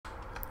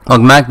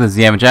Welcome back, this is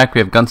Yama. We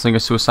have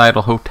Gunslinger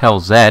Suicidal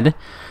Hotel Z.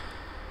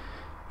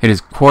 It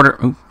is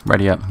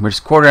ready up. We're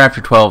just quarter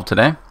after 12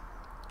 today.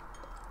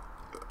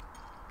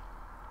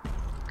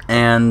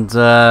 And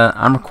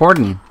I'm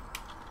recording.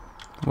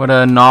 What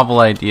a novel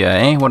idea,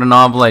 eh? What a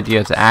novel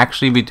idea to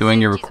actually be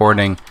doing your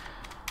recording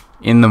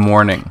in the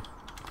morning.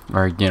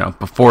 Or, you know,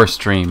 before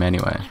stream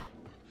anyway.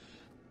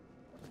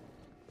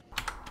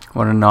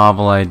 What a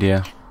novel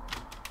idea.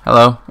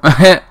 Hello.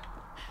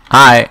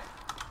 Hi.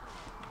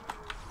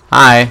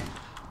 Hi.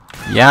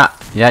 Yeah,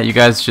 you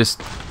guys just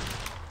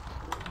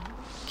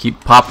keep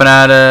popping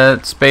out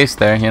of space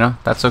there, you know?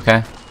 That's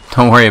okay.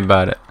 Don't worry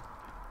about it.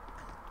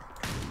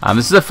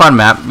 This is a fun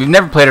map. We've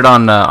never played it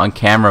on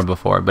camera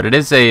before, but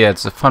it's a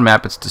fun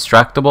map. It's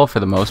destructible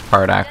for the most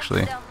part,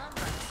 actually.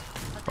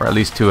 Or at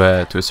least to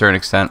a certain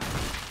extent.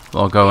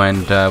 We'll go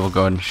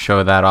and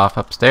show that off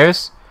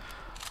upstairs.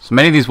 So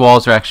many of these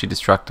walls are actually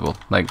destructible.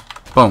 Like,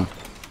 boom.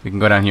 We can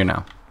go down here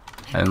now.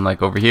 And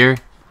like over here,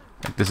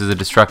 like this is a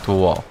destructible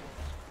wall.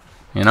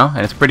 You know?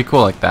 And it's pretty cool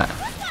like that.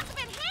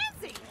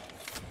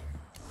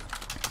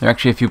 There are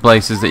actually a few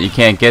places that you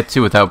can't get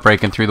to without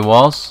breaking through the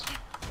walls.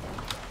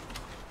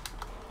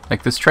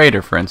 Like this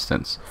trader, for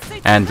instance.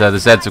 And the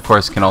Zeds, of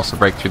course, can also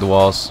break through the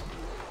walls.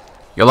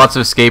 You got lots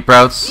of escape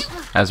routes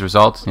as a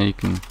result. You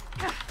can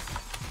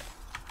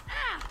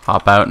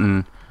hop out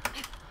and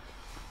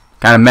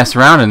kind of mess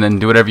around and then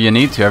do whatever you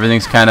need to.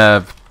 Everything's kind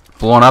of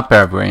blown up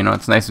everywhere, you know.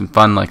 It's nice and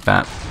fun like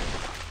that.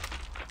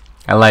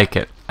 I like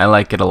it. I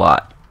like it a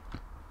lot.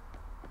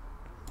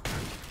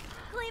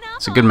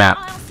 It's a good map.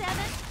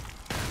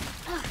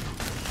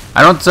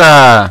 I don't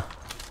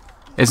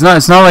it's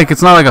not like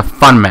a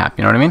fun map,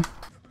 you know what I mean?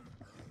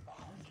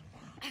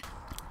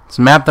 It's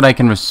a map that I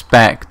can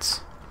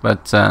respect,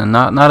 but I don't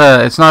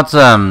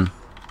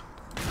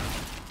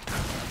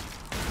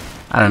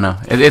know.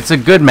 It's a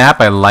good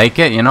map. I like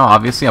it, you know.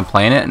 Obviously, I'm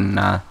playing it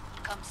and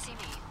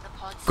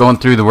going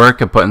through the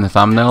work of putting the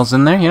thumbnails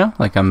in there, you know.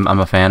 Like I'm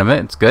a fan of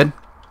it. It's good.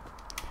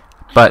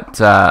 But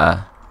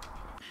I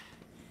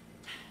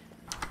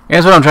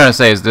guess what I'm trying to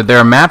say is that there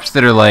are maps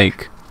that are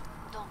like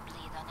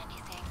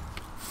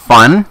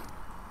fun,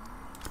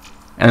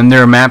 and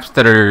there are maps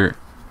that are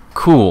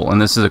cool, and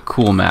this is a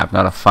cool map,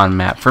 not a fun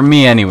map for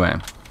me anyway.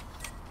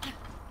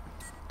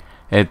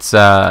 It's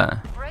I've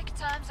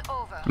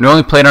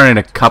only played on it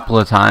a couple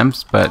of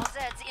times, but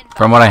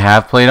from what I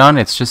have played on,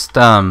 it's just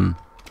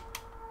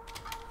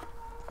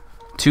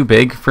too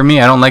big for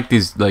me. I don't like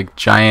these like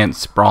giant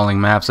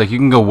sprawling maps. Like you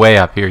can go way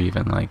up here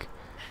even. Like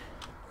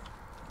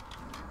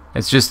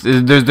it's just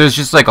there's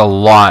just like a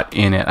lot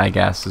in it, I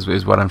guess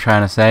is what I'm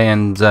trying to say.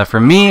 And for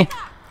me,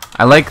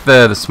 I like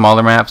the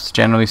smaller maps,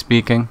 generally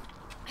speaking.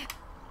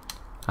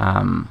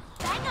 Or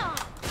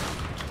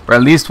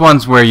at least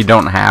ones where you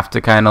don't have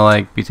to kind of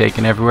like be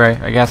taken everywhere,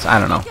 I guess. I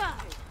don't know.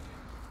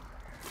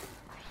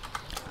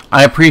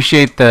 I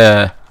appreciate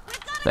the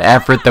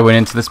effort that went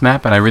into this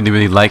map, and I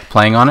really like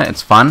playing on it.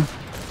 It's fun,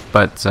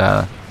 but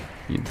the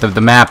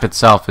map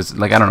itself is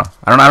like I don't know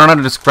how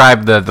to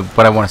describe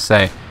what I want to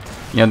say.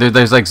 You know,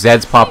 there's like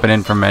Zeds popping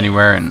in from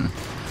anywhere, and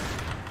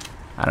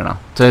I don't know.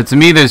 To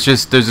me, there's a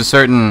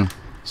certain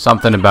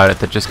something about it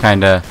that just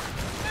kind of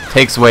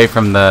takes away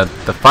from the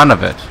fun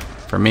of it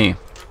for me.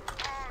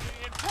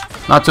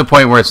 Not to a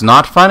point where it's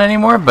not fun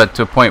anymore, but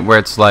to a point where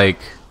it's like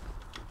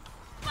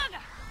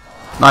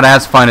not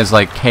as fun as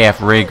like KF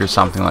Rig or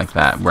something like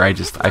that, where I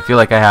feel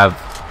like I have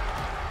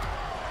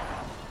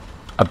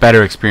a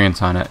better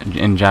experience on it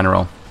in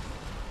general.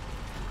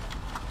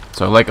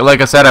 So like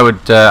I said,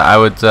 I'd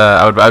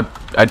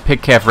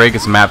pick KF Rig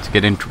as a map to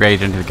get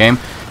integrated into the game.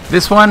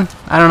 This one,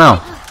 I don't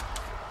know,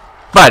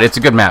 but it's a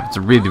good map. It's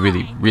a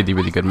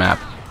really good map.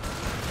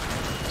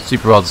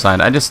 Super well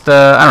designed. I don't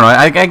know.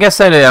 I guess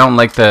I don't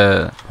like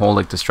the whole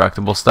like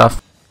destructible stuff,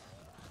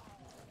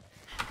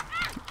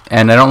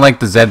 and I don't like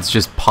the Zeds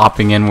just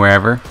popping in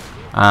wherever.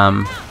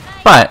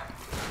 But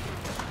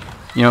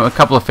you know, a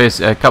couple of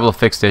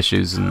fixed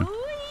issues, and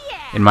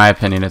in my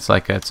opinion, it's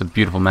a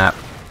beautiful map.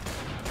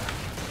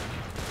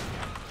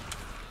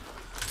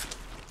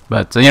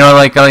 But you know, I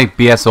like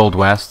BS Old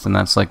West, and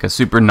that's like a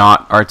super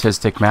not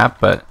artistic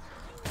map, but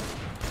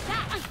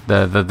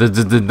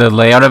the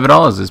layout of it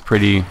all is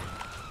pretty,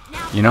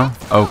 you know,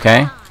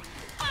 okay.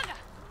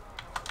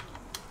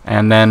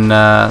 And then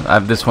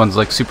this one's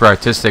like super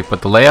artistic,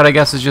 but the layout, I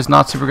guess, is just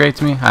not super great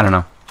to me. I don't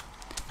know.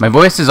 My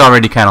voice is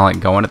already kind of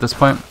like going at this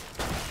point.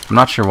 I'm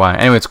not sure why.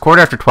 Anyway, it's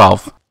quarter after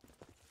 12.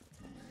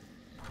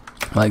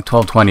 Like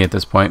 12:20 at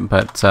this point,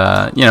 but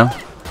you know,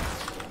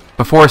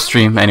 before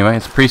stream anyway.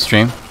 It's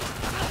pre-stream.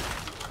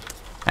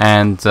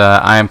 And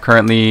I am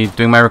currently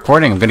doing my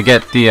recording. I'm gonna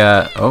get the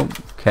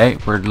okay,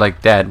 we're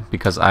like dead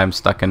because I'm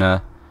stuck in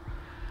a.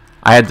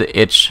 I had the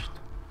itch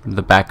in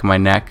the back of my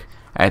neck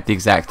at the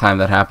exact time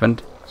that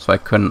happened, so I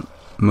couldn't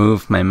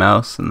move my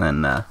mouse, and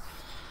then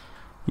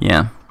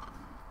yeah,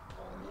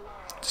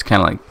 just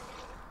kind of like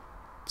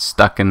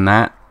stuck in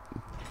that,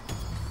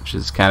 which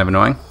is kind of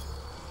annoying.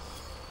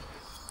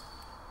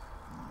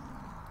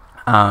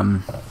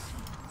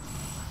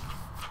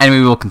 Anyway,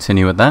 we will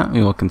continue with that.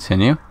 We will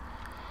continue.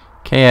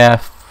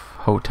 KF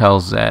Hotel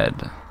Z.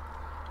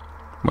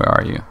 Where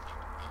are you?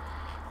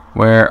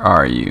 Where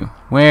are you?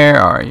 Where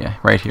are you?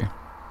 Right here.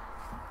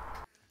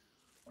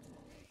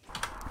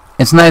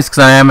 It's nice because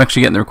I am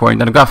actually getting the recording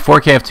done. I've got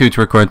 4 KF2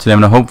 to record today.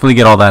 I'm going to hopefully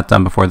get all that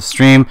done before the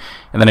stream.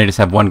 And then I just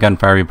have 1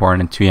 Gunfire Reborn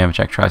and 2 Yama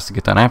check tries to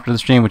get done after the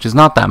stream, which is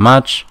not that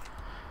much.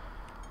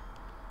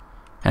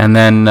 And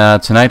then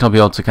tonight I'll be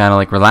able to kind of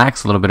like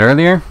relax a little bit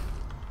earlier.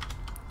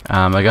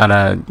 I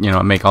gotta, you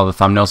know, make all the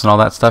thumbnails and all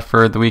that stuff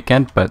for the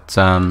weekend. But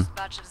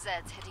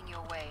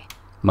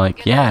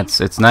like, yeah,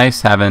 it's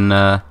nice having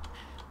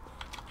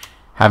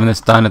having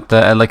this done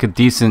at like a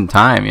decent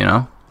time, you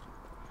know.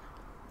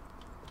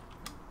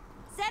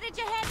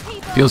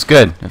 Feels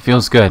good. It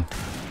feels good.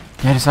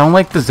 Yeah, I don't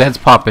like the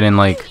Zeds popping in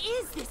like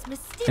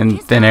in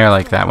thin air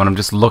like that when I'm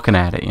just looking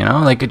at it, you know?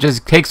 Like, it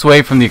just takes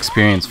away from the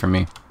experience for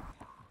me.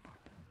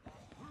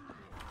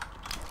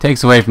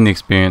 Takes away from the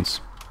experience.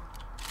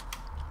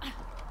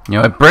 You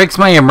know, it breaks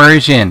my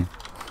immersion.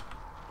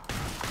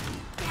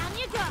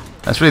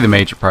 That's really the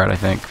major part, I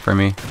think, for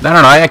me. I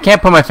don't know, I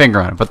can't put my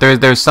finger on it, but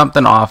there's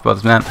something off about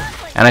this map.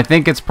 And I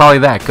think it's probably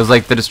that, because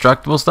like the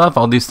destructible stuff,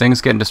 all these things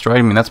getting destroyed,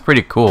 I mean, that's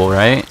pretty cool,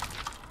 right?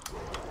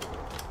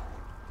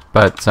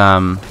 But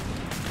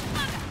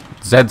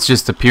Zed's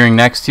just appearing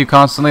next to you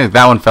constantly. Like,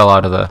 that one fell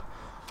out of the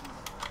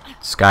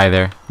sky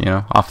there, you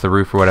know, off the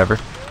roof or whatever.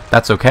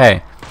 That's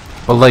okay.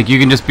 But like, you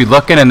can just be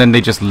looking and then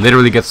they just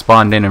literally get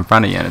spawned in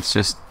front of you, and it's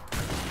just,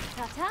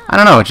 I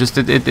don't know. It's just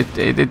it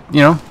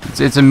you know,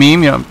 it's a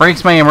meme. You know, it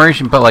breaks my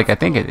immersion, but like, I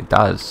think it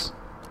does.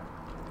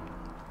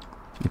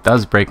 It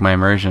does break my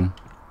immersion.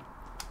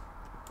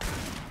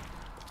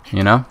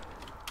 You know.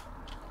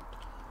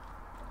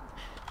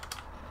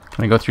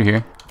 Can I go through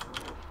here?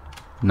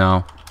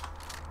 No.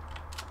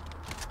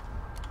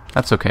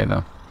 That's okay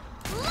though.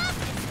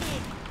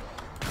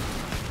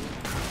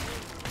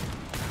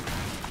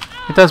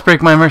 It does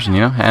break my immersion, you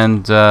know,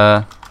 and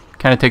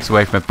kind of takes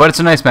away from it. But it's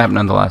a nice map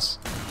nonetheless.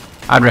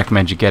 I'd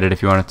recommend you get it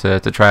if you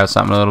wanted to try out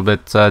something a little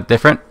bit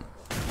different.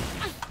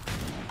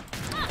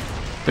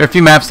 There are a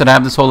few maps that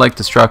have this whole like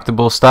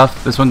destructible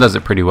stuff. This one does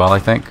it pretty well, I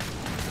think.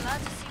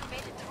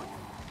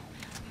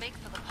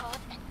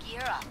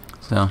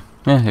 So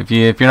yeah, if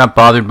you're not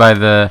bothered by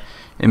the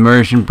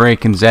immersion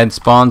break and Zed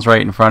spawns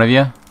right in front of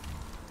you,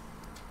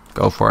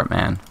 go for it,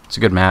 man. It's a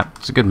good map.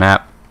 It's a good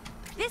map.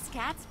 This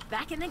cat's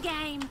back in the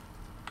game.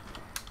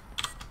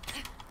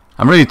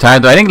 I'm really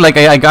tired though. I think like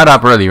I got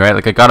up early, right?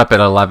 Like I got up at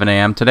 11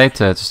 a.m. today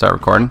to start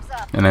recording,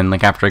 and then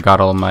like after I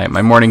got all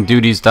my morning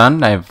duties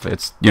done,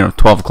 it's, you know,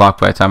 12 o'clock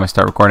by the time I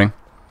start recording.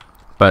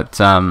 But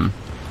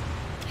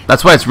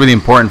that's why it's really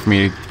important for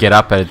me to get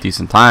up at a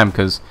decent time,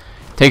 because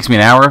it takes me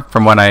an hour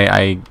from when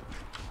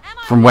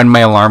from when my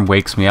alarm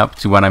wakes me up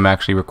to when I'm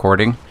actually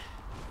recording.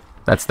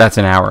 That's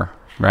an hour,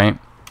 right?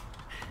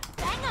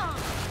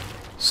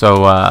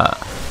 So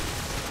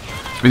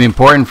it's really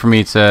important for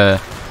me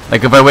to,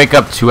 like, if I wake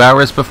up 2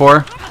 hours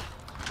before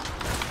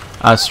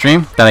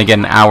stream, then I get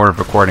an hour of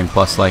recording,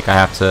 plus like I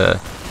have to,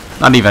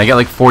 not even, I get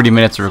like 40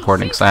 minutes of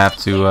recording, because I have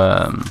to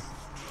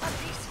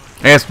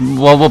I guess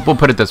we'll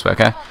put it this way,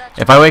 okay?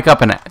 If I wake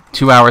up in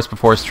 2 hours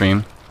before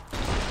stream,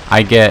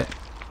 I get,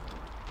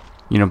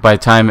 you know, by the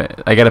time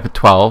I get up at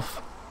 12,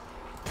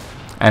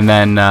 and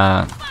then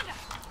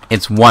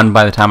it's 1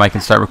 by the time I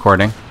can start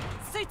recording,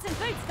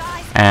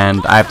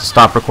 and I have to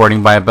stop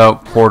recording by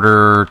about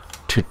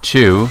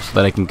 1:45 so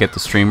that I can get the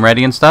stream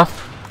ready and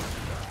stuff.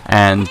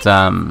 And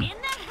so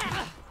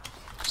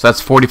that's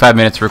 45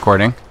 minutes of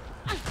recording,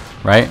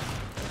 right?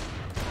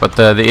 But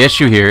the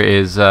issue here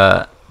is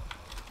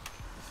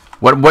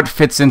what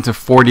fits into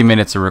 40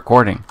 minutes of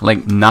recording?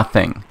 Like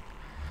nothing.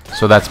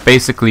 So that's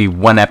basically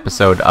 1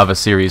 episode of a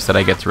series that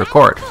I get to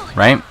record,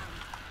 right?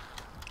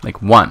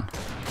 Like one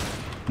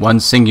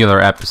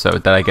singular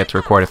episode that I get to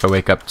record if I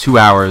wake up 2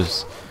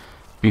 hours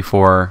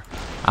before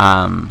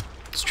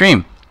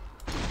stream.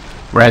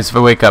 Whereas if I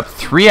wake up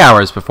 3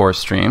 hours before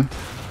stream,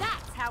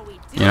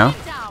 you know,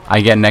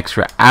 I get an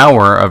extra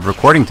hour of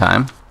recording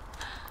time.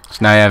 So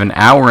now I have an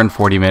hour and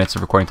 40 minutes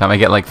of recording time. I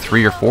get like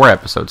 3 or 4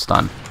 episodes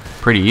done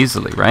pretty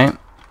easily, right?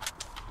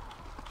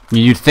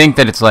 You'd think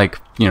that it's like,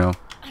 you know,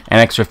 an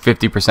extra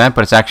 50%,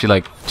 but it's actually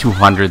like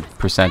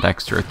 200%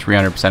 extra, or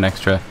 300%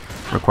 extra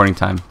recording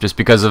time, just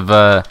because of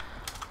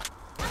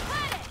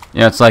you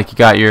know, it's like you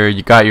got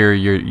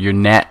your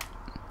net,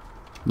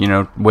 you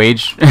know,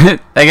 wage, I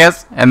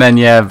guess, and then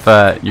you have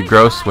your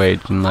gross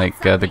wage, and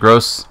like the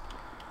gross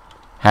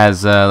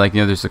has like, you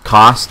know, there's a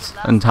cost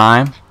and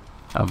time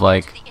of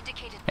like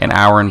an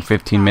hour and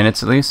 15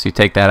 minutes at least. So you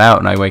take that out,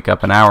 and I wake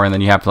up an hour, and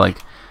then you have to like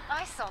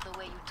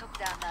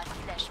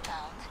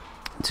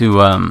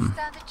to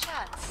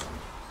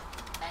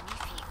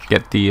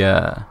get the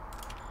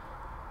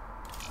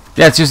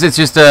yeah, it's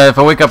just if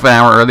I wake up an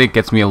hour early, it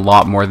gets me a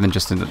lot more than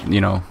just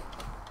you know,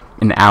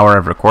 an hour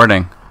of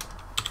recording,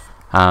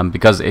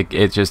 because it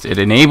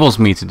enables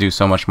me to do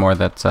so much more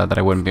that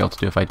I wouldn't be able to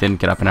do if I didn't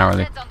get up an hour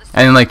early.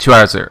 And then like 2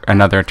 hours, or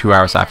another 2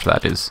 hours after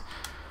that is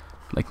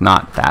like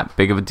not that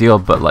big of a deal,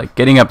 but like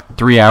getting up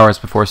 3 hours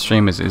before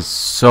stream is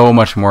so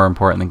much more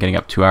important than getting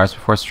up 2 hours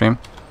before stream.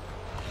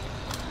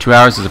 2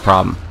 hours is a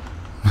problem.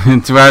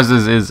 2 hours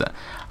is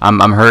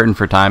I'm hurting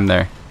for time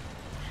there.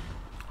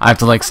 I have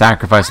to like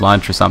sacrifice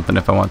lunch or something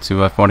if I want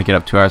to get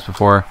up 2 hours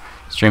before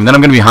stream. Then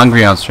I'm gonna be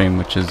hungry on stream,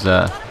 which is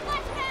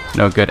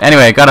no good.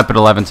 Anyway, I got up at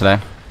 11 today.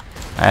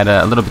 I had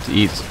a little bit to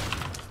eat,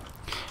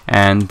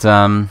 and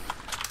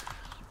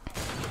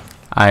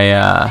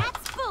I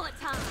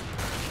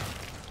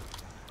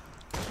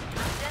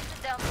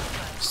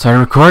started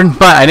recording,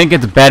 but I didn't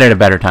get to bed at a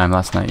better time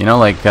last night. You know,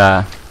 like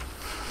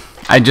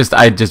I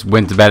just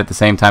went to bed at the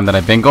same time that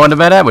I've been going to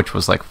bed at, which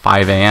was like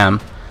 5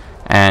 a.m.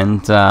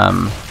 and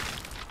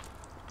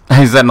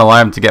I set an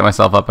alarm to get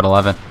myself up at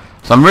 11.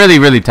 So I'm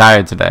really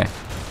tired today.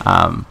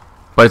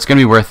 But it's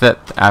gonna be worth it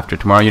after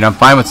tomorrow. You know, I'm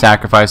fine with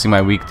sacrificing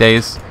my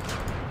weekdays,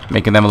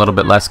 making them a little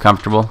bit less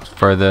comfortable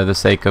for the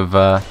sake of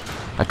a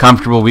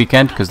comfortable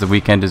weekend, because the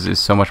weekend is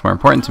so much more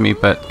important to me.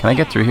 But can I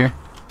get through here?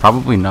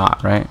 Probably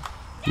not, right?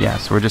 Yeah,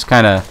 so we're just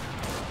kind of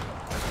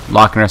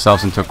locking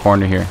ourselves into a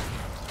corner here.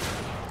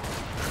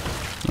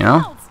 You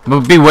know?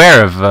 But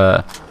beware of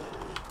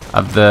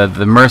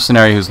the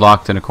mercenary who's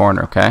locked in a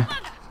corner, okay?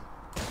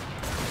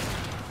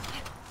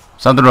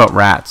 Something about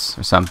rats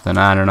or something,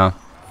 I don't know.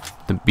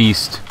 The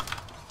beast.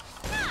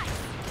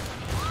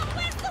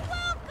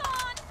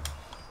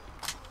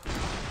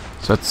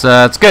 So it's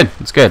good.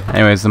 It's good.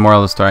 Anyways, the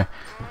moral of the story.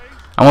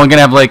 I'm only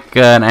gonna have like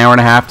an hour and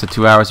a half to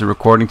 2 hours of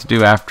recording to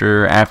do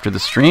after the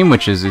stream,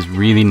 which is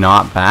really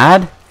not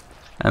bad.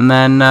 And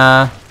then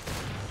I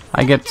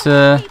get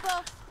to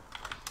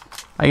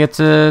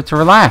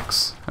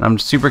relax, and I'm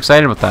super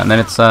excited about that. And then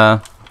it's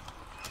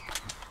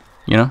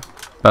you know,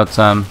 about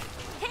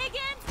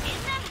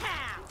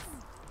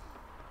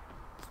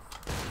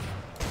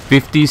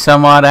 50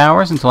 some odd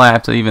hours until I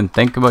have to even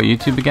think about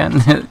YouTube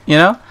again. You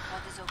know,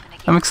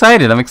 I'm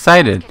excited. I'm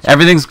excited.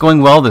 Everything's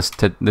going well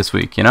this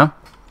week. You know,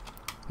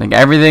 like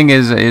everything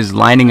is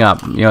lining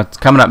up. You know, it's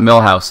coming up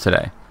Millhouse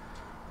today.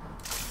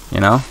 You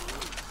know,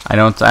 I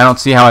don't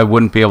see how I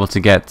wouldn't be able to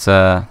get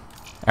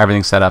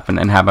everything set up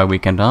and have my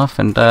weekend off.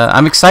 And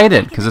I'm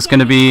excited because it's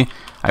gonna be.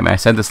 I mean, I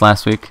said this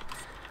last week,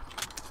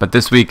 but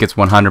this week it's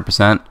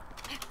 100%.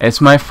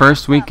 It's my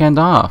first weekend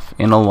off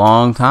in a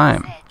long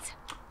time.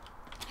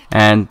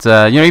 And you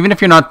know, even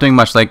if you're not doing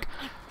much, like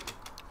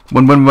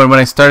when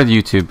I started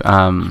YouTube,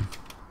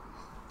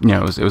 you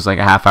know, it was like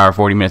a half hour,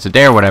 40 minutes a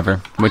day or whatever,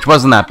 which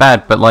wasn't that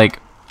bad, but like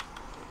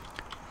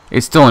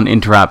it's still an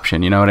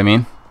interruption. You know what I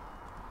mean?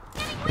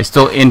 It's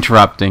still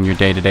interrupting your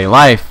day-to-day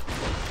life,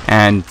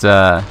 and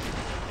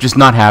just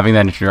not having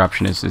that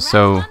interruption is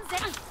so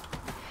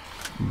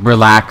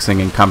relaxing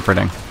and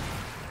comforting,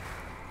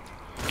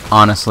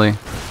 honestly.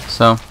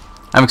 So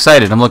I'm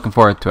excited. I'm looking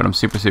forward to it. I'm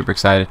super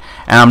excited,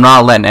 and I'm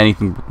not letting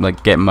anything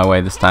like get in my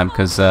way this time,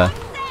 because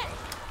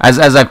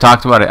as I've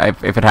talked about it,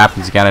 if it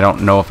happens again, I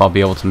don't know if I'll be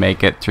able to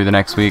make it through the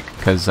next week,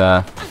 because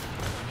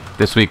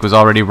this week was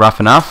already rough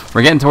enough.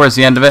 We're getting towards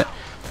the end of it.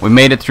 We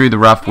made it through the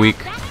rough week.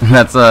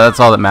 That's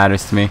all that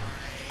matters to me.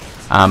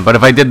 But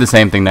if I did the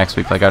same thing next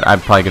week, like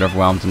I'd probably get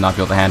overwhelmed and not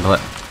be able to handle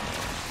it.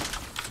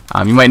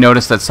 You might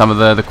notice that some of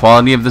the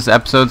quality of this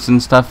episodes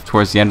and stuff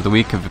towards the end of the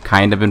week have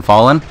kind of been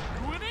fallen.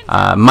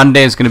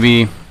 Monday is going to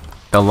be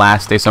the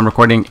last day, so I'm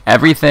recording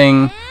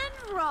everything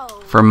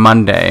for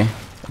Monday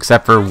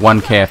except for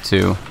one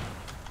KF2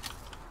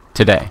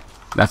 today.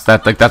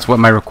 That's what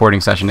my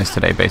recording session is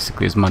today.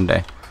 Basically, is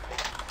Monday.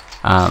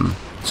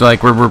 So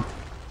like we're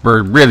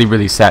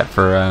really set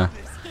for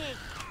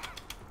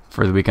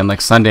the weekend,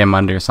 like Sunday and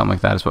Monday or something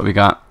like that is what we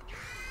got,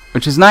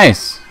 which is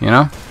nice, you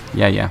know.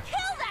 Yeah.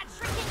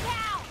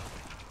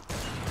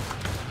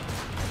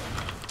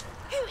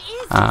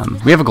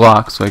 We have a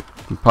Glock, so I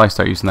can probably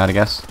start using that, I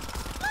guess.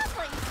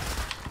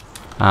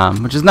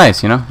 Which is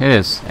nice, you know. It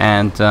is,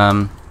 and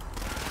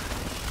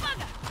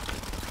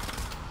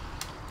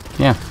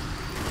yeah.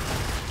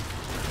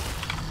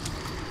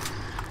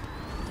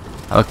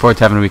 I look forward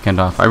to having a weekend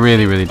off. I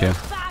really do.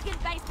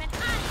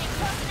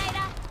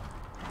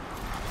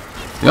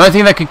 The only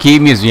thing that could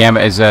keep me is Yama,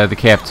 is the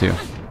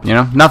KF2. You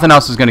know, nothing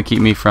else is going to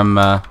keep me from.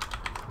 I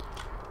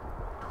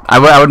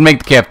would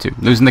make the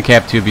KF2. Losing the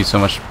KF2 would be so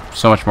much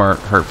more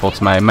hurtful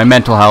to my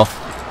mental health.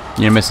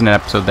 You're missing an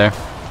episode there.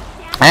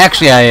 I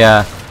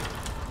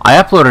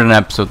uploaded an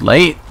episode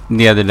late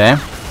the other day.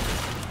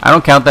 I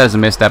don't count that as a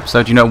missed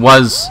episode. You know,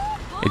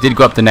 it did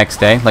go up the next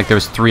day. Like there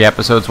was 3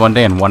 episodes one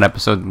day and 1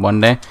 episode one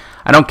day.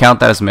 I don't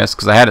count that as missed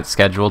because I had it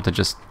scheduled to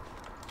just.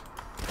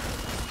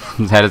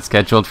 Had it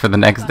scheduled for the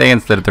next day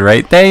instead of the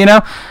right day, you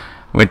know,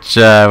 which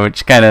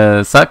kind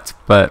of sucked,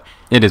 but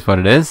it is what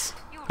it is.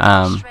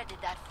 Oh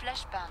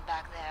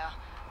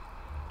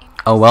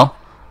well.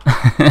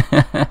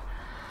 I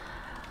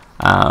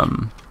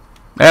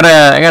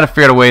gotta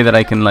figure out a way that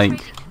I can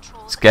like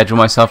schedule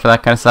myself for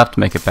that kind of stuff to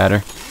make it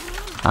better.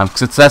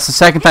 Because that's the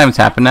second time it's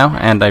happened now,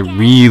 and I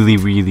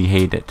really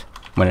hate it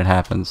when it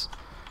happens.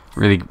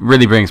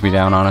 Really brings me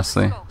down,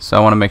 honestly. So I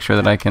want to make sure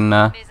that I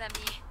can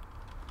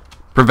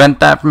prevent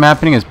that from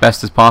happening as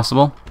best as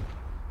possible.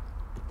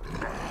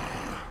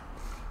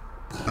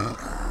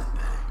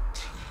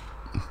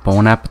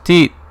 Bon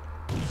appetit.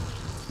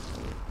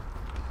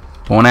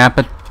 Bon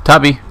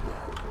appetit.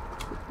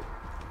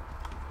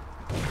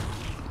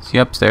 Is he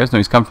upstairs? No,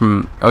 he's come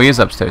from... Oh, he is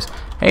upstairs.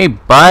 Hey,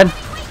 bud.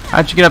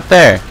 How'd you get up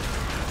there?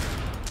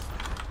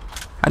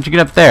 How'd you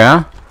get up there,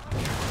 huh?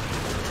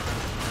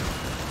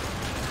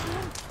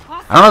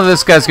 I don't know if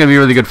this guy's going to be a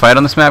really good fight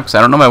on this map because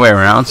I don't know my way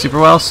around super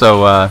well,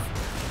 so, I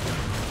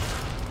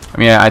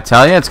mean, I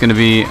tell you, it's going to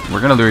be... We're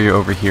going to lure you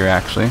over here,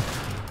 actually.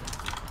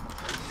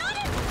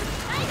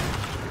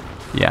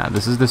 Yeah,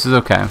 this is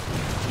okay.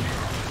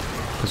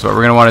 Because what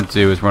we're going to want to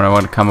do is we're going to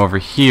want to come over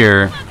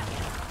here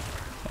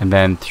and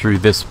then through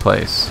this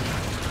place.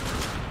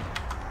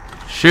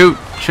 Shoot!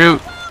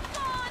 Shoot!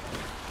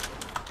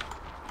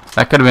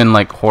 That could have been,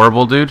 like,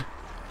 horrible, dude.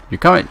 You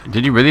coming?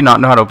 Did you really not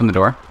know how to open the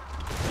door?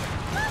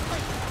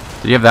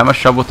 Did you have that much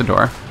trouble with the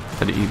door?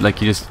 That you,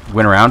 like, you just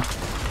went around?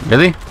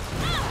 Really?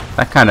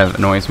 That kind of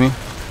annoys me.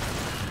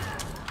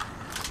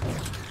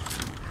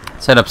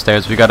 Let's head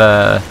upstairs. We got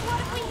a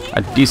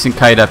decent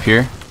kite up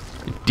here.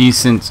 A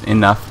decent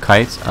enough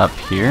kite up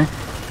here.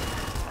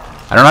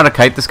 I don't know how to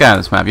kite this guy on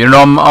this map. You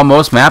know, on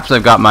most maps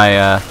I've got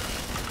my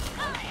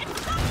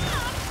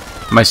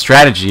my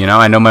strategy, you know.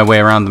 I know my way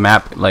around the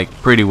map, like,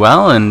 pretty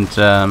well, and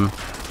I'm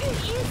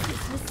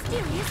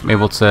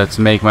able to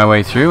make my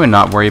way through and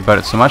not worry about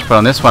it so much. But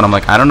on this one, I'm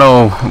like, I don't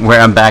know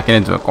where I'm backing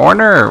into a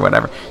corner or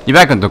whatever. You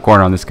back into a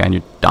corner on this guy and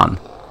you're done.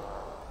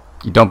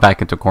 You don't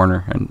back into a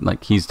corner and,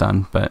 like, he's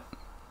done, but,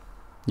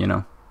 you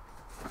know.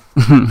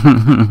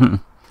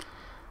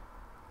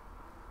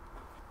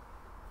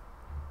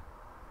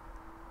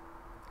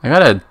 I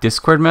got a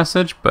Discord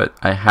message, but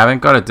I haven't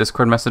got a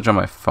Discord message on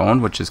my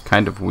phone, which is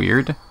kind of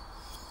weird.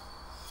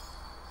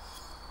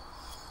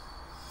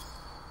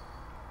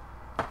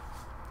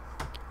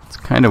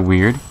 Kind of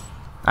weird.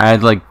 I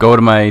had like go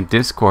to my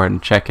Discord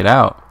and check it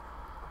out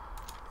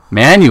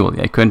manually.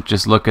 I couldn't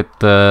just look at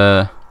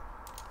the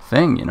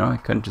thing, you know. I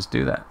couldn't just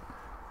do that.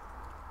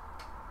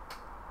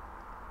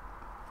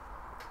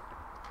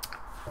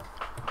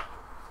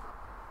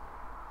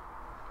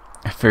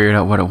 I figured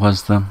out what it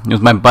was though. It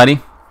was my buddy.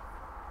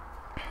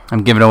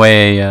 I'm giving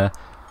away a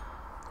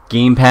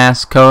Game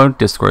Pass code.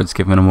 Discord's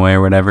giving them away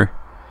or whatever,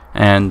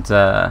 and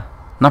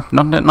not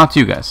to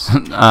you guys.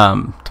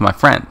 To my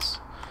friends.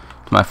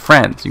 My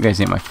friends. You guys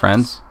ain't my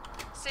friends.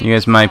 You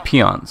guys are my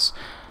peons.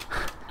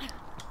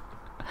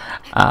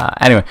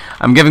 Anyway,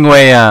 I'm giving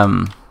away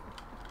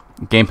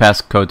Game Pass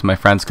code to my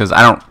friends because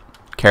I don't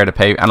care to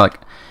pay. I'm like,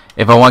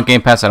 if I want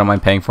Game Pass, I don't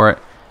mind paying for it.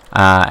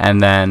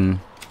 And then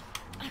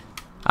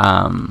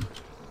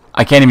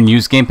I can't even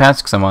use Game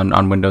Pass because I'm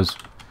on Windows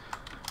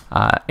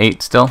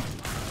 8 still.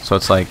 So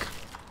it's like,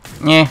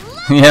 yeah,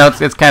 you know,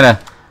 it's kind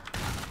of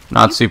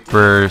not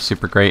super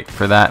great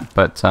for that,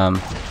 but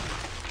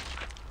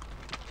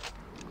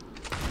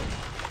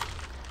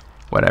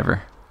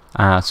whatever.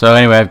 So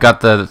anyway, I've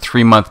got the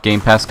 3-month Game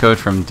Pass code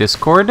from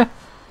Discord,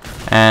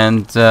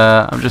 and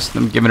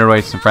I'm giving it away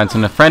to some friends.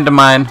 And a friend of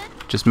mine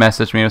just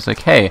messaged me and was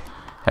like, "Hey,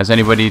 has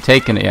anybody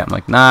taken it yet?" I'm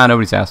like, "Nah,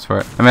 nobody's asked for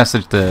it." I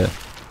messaged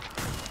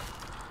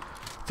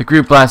the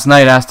group last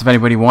night, asked if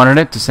anybody wanted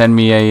it, to send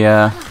me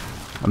a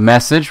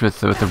message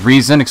with a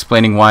reason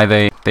explaining why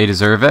they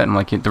deserve it. And I'm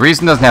like, the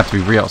reason doesn't have to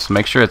be real, so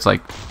make sure it's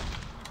like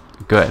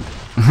good.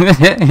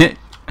 I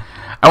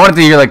wanted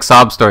to hear like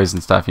sob stories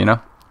and stuff, you know.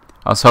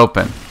 I was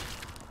hoping.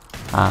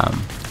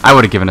 I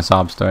would have given a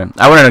sob story.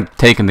 I wouldn't have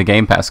taken the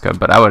Game Pass code,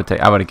 but I would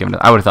have given it.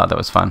 I would have thought that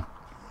was fun.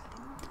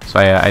 So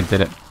I did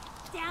it.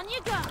 Down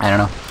you go. I don't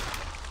know.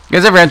 You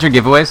guys ever enter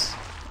giveaways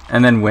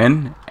and then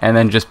win and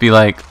then just be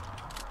like,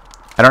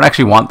 I don't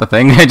actually want the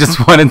thing. I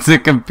just wanted to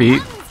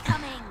compete.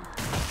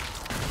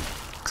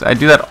 Cause I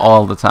do that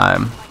all the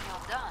time.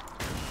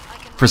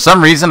 For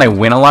some reason, I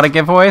win a lot of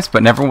giveaways,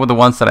 but never with the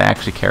ones that I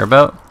actually care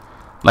about.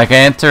 Like I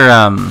enter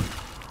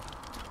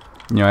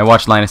you know, I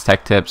watch Linus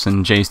Tech Tips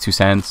and Jay's 2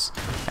 Cents,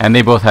 and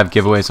they both have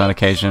giveaways on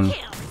occasion.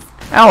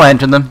 I'll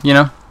enter them, you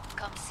know.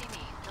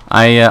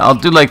 I'll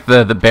do like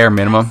the bare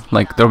minimum.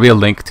 Like there'll be a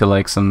link to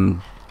like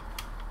some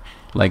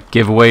like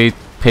giveaway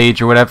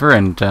page or whatever,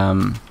 and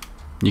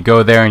you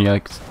go there and you're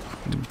like,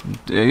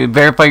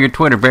 verify your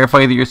Twitter,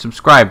 verify that you're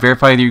subscribed,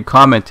 verify that you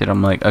commented.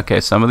 I'm like, okay,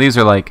 some of these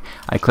are like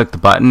I click the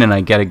button and I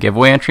get a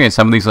giveaway entry, and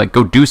some of these are like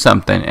go do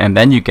something and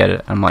then you get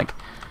it. I'm like,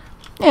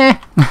 I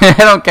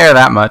don't care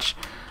that much.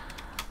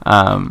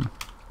 But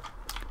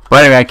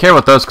anyway, I care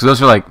about those because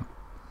those are like,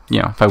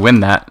 you know, if I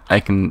win that,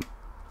 I can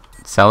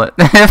sell it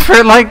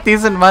for like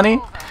decent money,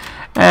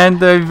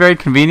 and they're very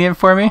convenient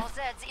for me.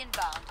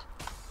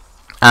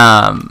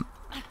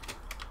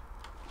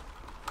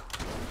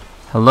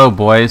 Hello,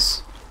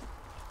 boys.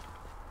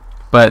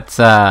 But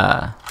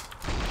I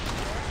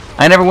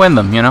never win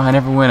them, you know. I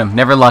never win them.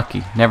 Never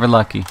lucky. Never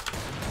lucky.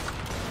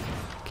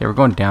 Okay, we're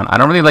going down. I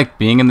don't really like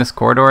being in this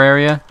corridor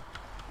area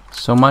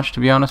so much, to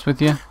be honest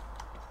with you.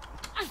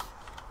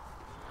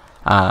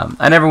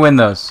 I never win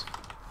those.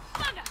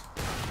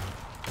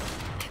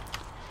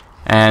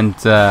 And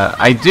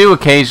I do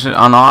occasionally,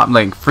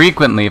 like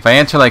frequently, if I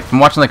enter like, if I'm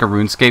watching like a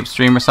RuneScape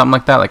stream or something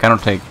like that, like I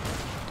don't take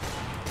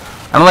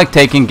I don't like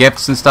taking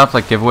gifts and stuff,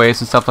 like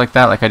giveaways and stuff like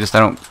that. Like I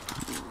don't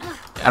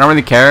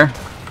really care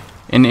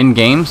in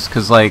games,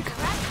 cause like,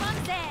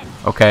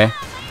 okay,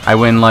 I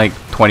win like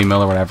 20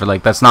 mil or whatever.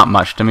 Like that's not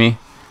much to me.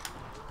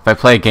 If I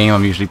play a game,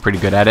 I'm usually pretty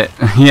good at it.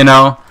 You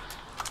know,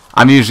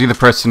 I'm usually the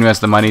person who has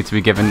the money to be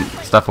giving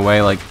stuff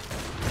away. Like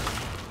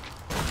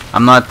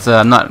I'm not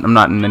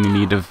in any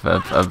need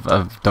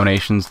of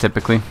donations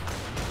typically.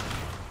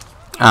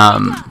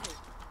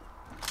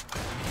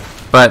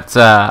 But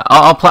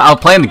I'll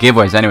play in the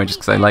giveaways anyway, just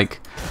because I like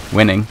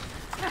winning.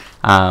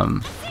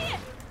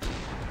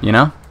 You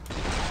know,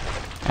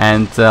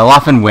 and I'll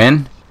often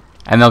win,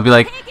 and they'll be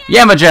like,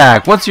 Yama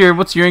Jack, what's your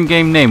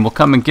in-game name? We'll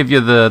come and give you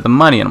the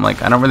money. And I'm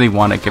like, I don't really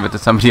want to give it to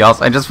somebody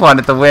else. I just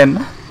wanted to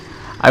win.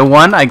 I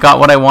won. I got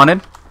what I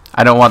wanted.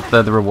 I don't want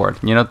the reward.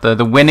 You know,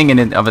 the winning in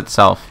and of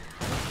itself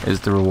is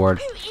the reward.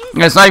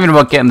 And it's not even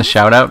about getting the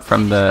shout out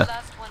from the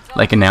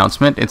like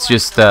announcement. It's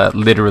just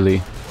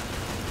literally.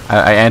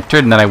 I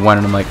entered and then I won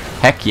and I'm like,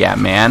 heck yeah,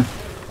 man.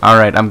 All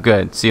right, I'm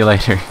good. See you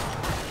later.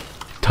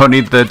 don't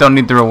need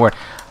the reward.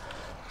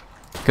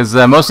 Because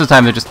most of the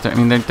time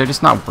they're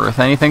just not worth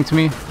anything to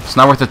me. It's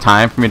not worth the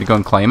time for me to go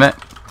and claim it.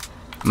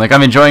 Like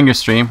I'm enjoying your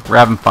stream. We're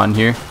having fun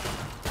here,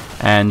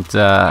 and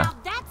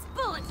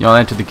you'll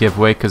enter the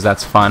giveaway because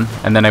that's fun.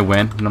 And then I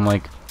win, and I'm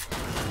like,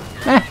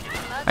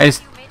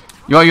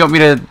 you want me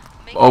to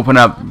open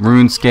up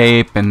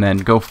RuneScape and then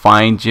go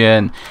find you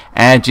and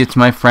add you to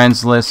my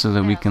friends list so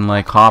that we can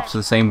like hop to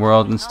the same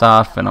world and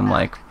stuff, and I'm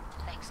like,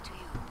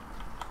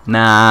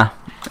 nah.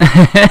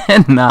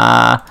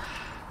 Nah,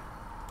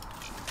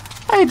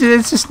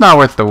 it's just not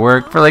worth the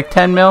work for like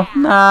 10 mil.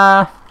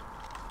 Nah.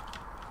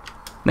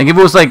 Like if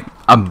it was like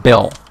a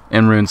bill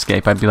in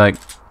RuneScape, I'd be like,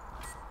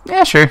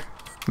 yeah, sure,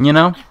 you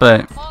know,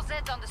 but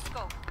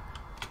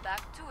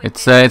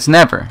it's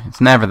never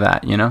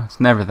that, you know, it's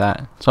never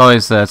that. It's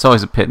always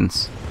a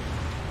pittance,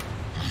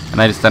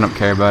 and I don't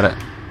care about it.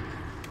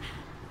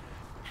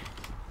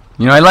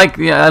 You know, I like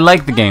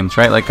the games,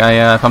 right? Like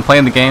if I'm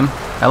playing the game,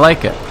 I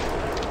like it.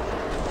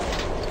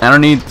 I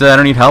don't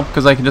need help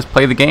because I can just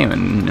play the game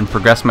and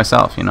progress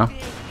myself, you know.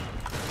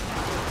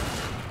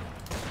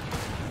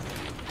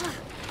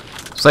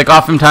 It's like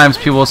oftentimes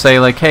people will say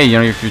like, hey, you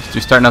know, if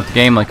you're starting out the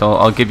game, like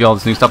I'll give you all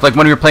this new stuff. Like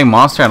when you're playing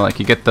Monster Hunter, like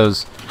you get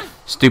those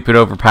stupid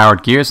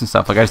overpowered gears and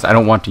stuff. Like I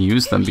don't want to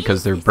use them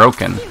because they're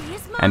broken,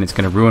 and it's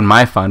gonna ruin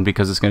my fun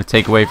because it's gonna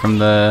take away from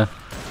the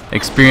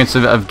experience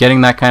of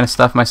getting that kind of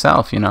stuff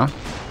myself, you know.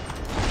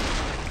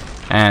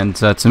 And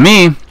to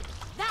me,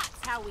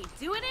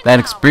 that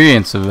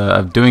experience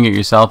of doing it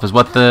yourself is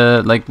what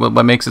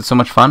what makes it so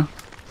much fun,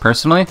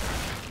 personally.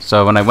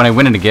 So when I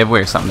win in a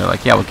giveaway or something, they're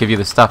like, yeah, we'll give you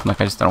this stuff. I'm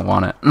like, I just don't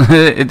want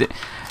it.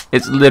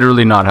 It's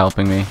literally not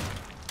helping me.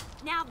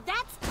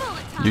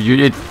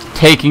 You're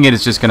taking it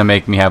is just gonna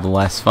make me have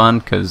less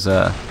fun, cause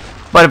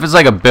but if it's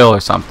like a bill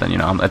or something, you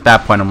know, at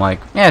that point I'm like,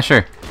 yeah,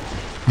 sure.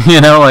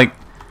 You know, like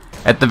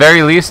at the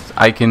very least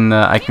I can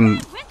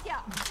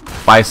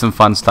buy some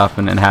fun stuff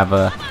and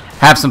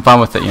have some fun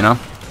with it, you know.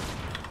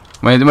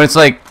 When it's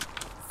like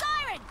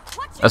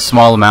a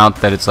small amount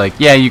that it's like,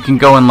 yeah, you can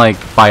go and like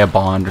buy a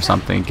bond or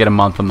something, get a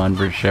month of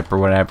membership or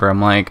whatever.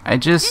 I'm like, I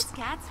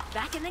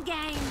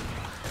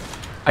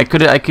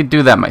could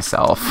do that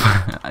myself.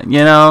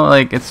 You know,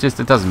 like it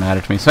doesn't matter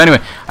to me. So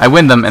anyway, I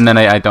win them and then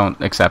I don't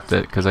accept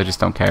it because I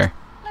just don't care.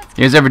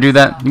 You guys ever do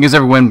that? You guys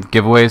ever win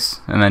giveaways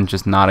and then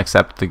just not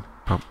accept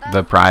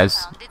the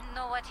prize?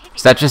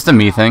 Is that just a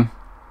me thing?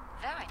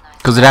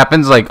 Because it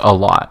happens like a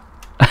lot.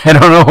 I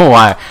don't know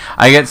why.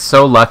 I get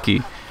so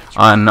lucky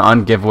on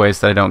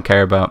giveaways that I don't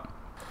care about.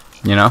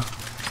 You know?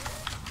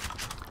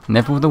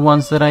 Never the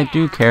ones that I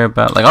do care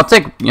about. Like I'll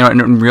take, you know,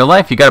 in real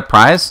life, you got a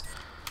prize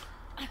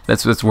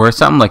that's worth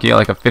something, like you got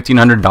like a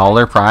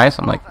 $1,500 prize.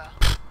 I'm like,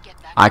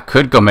 I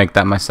could go make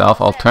that myself.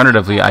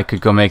 Alternatively, I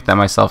could go make that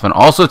myself and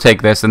also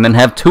take this and then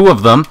have two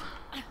of them.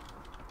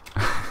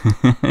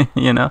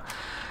 You know?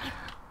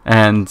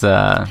 And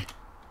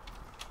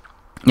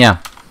yeah.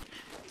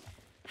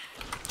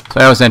 So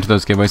I always enter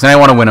those giveaways, and I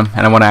want to win them,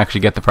 and I want to actually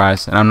get the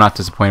prize, and I'm not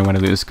disappointed when I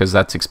lose, because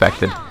that's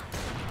expected.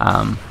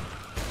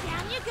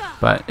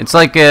 But it's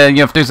like, you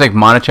know, if there's like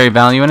monetary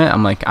value in it,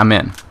 I'm like, I'm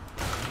in.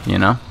 You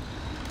know?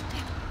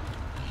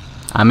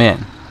 I'm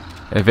in.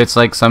 If it's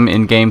like some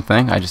in-game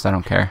thing, I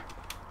don't care.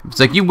 If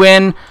it's like, you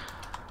win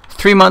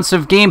 3 months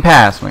of Game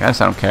Pass, I'm like,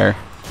 I don't care.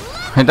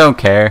 I don't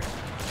care.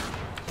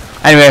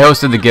 Anyway, I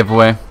hosted the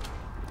giveaway,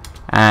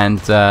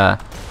 and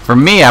for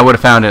me, I would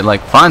have found it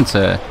like fun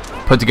to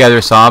put together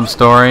a sob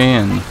story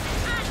and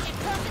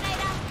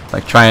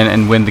like try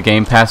and win the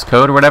Game Pass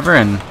code or whatever,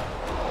 and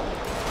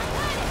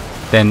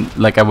then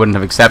like I wouldn't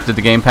have accepted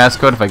the Game Pass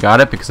code if I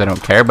got it because I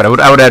don't care, but I would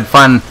have had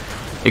fun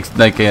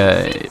like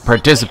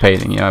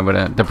participating, you know.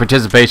 The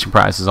participation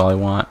prize is all I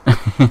want.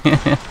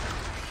 The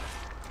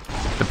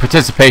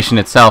participation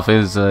itself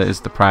is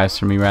the prize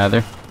for me,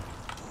 rather.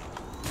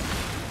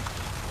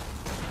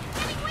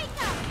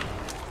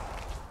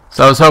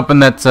 So I was hoping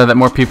that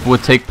more people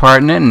would take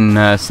part in it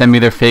and send me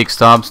their fake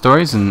sob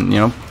stories, and you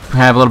know,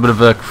 have a little bit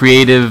of a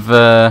creative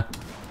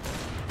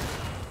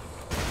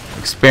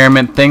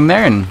experiment thing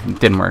there, and it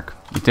didn't work.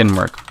 It didn't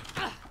work.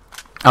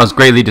 I was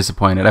greatly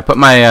disappointed. I put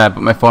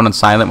my phone on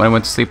silent when I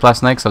went to sleep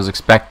last night because I was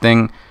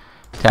expecting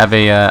to have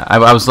a.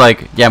 I was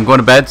like, yeah, I'm going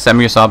to bed. Send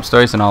me your sob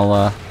stories, and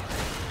I'll.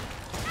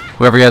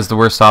 Whoever has the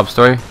worst sob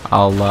story,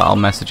 I'll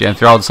message you. And if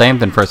they're all the same,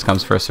 then first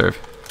comes, first serve.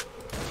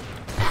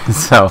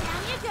 So,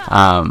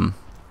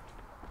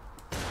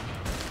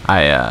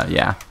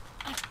 yeah.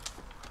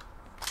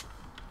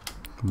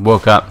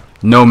 Woke up,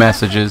 no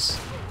messages.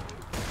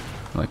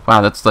 Like,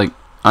 wow, that's like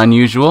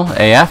unusual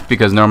AF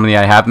because normally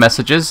I have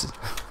messages.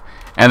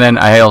 And then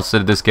I also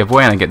did this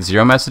giveaway and I get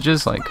 0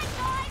 messages. Like,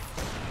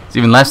 it's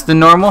even less than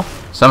normal.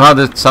 Somehow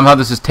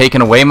this has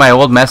taken away my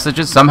old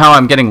messages. Somehow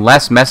I'm getting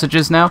less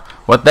messages now.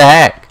 What the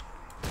heck?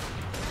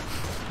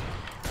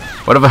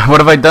 What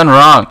have I done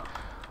wrong?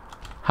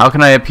 How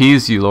can I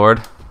appease you,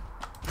 Lord?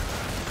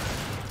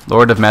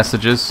 Lord of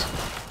messages.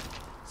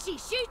 She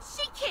shoots,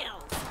 she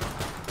kills.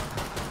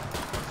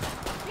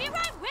 Be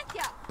right with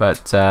ya.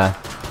 But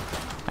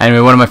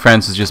anyway, one of my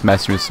friends is just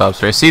messaging with sob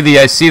story. I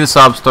see the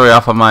sob story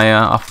off of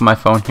my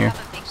phone here.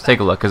 Let's take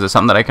a look. Is it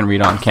something that I can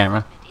read on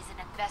camera?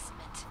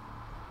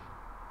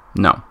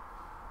 No.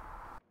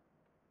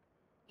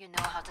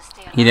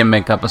 He didn't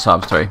make up a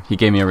sob story. He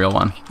gave me a real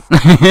one.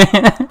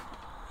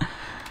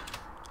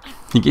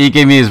 He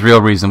gave me his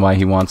real reason why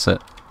he wants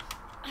it.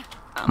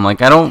 I'm like,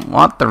 I don't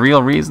want the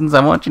real reasons. I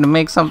want you to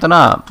make something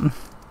up.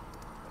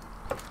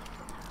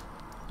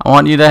 I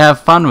want you to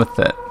have fun with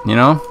it, you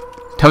know?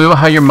 Tell me about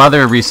how your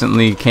mother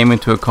recently came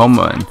into a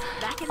coma and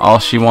all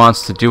she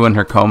wants to do in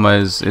her coma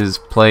is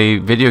play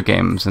video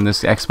games, and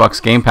this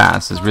Xbox Game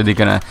Pass is really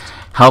gonna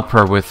help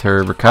her with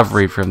her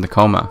recovery from the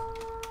coma.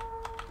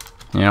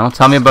 You know,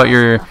 tell me about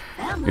your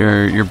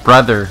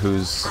brother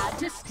who's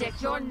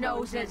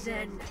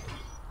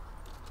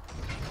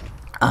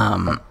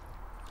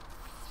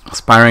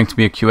aspiring to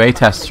be a QA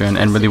tester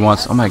and really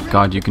wants. Oh my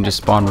God, you can just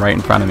spawn right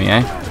in front of me,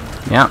 eh?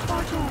 Yeah,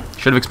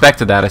 should have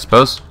expected that, I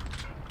suppose.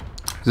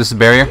 Is this a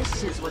barrier?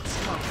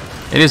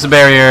 It is a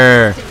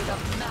barrier.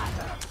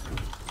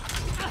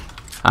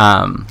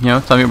 You know,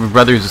 tell me about my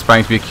brother who's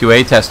aspiring to be a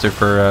QA tester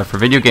for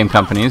video game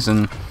companies,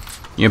 and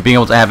you know, being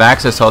able to have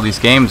access to all these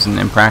games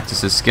and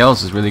practice his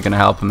skills is really going to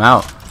help him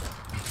out.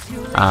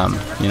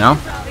 You know,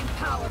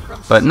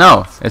 but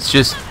no, it's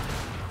just,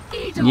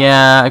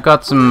 yeah, I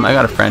got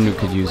a friend who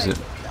could use it,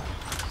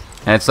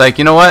 and it's like,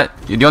 you know what?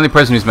 You're the only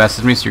person who's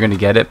messaged me, so you're going to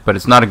get it, but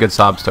it's not a good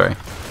sob story.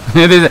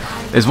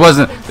 This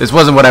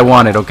wasn't what I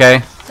wanted,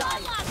 okay?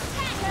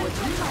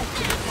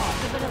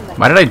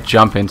 Why did I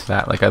jump into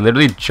that? Like, I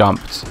literally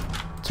jumped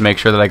to make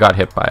sure that I got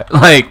hit by it.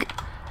 Like,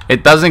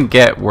 it doesn't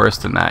get worse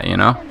than that, you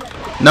know?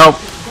 Nope.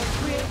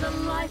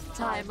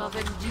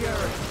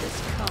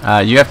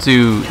 You have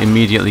to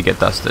immediately get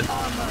dusted.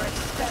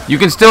 You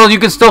can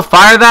still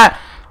fire that?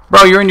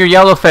 Bro, you're in your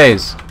yellow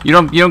phase. You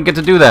don't get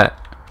to do that.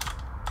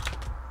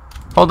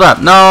 Hold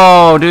up.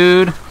 No,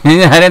 dude.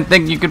 I didn't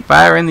think you could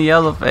fire in the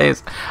yellow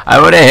phase. I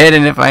would have hit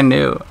it if I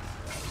knew.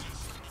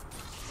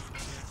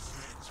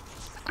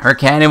 Her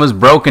cannon was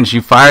broken. She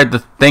fired the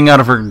thing out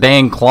of her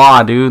dang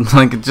claw, dude.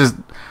 Like, it just...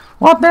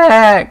 What the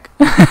heck?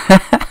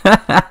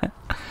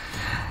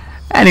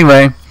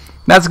 Anyway,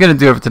 that's going to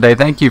do it for today.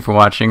 Thank you for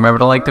watching. Remember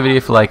to like the video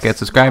if you like it.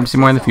 Subscribe to see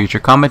more in the future.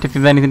 Comment if you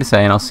have anything to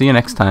say, and I'll see you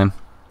next time.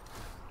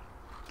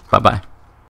 Bye-bye.